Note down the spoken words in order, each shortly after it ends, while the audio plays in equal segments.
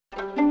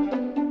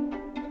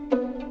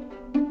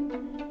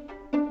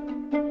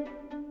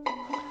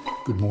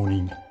Good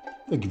morning.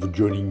 Thank you for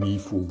joining me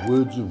for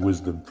Words of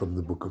Wisdom from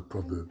the book of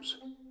Proverbs.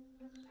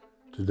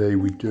 Today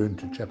we turn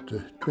to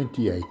chapter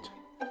 28,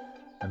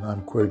 and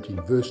I'm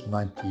quoting verse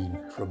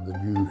 19 from the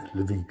New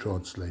Living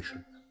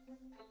Translation.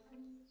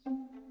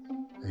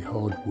 A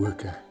hard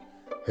worker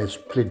has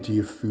plenty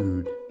of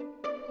food,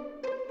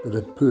 but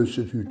a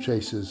person who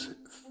chases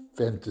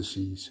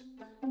fantasies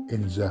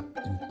ends up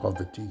in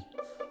poverty.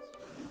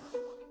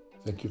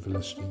 Thank you for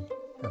listening.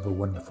 Have a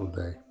wonderful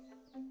day.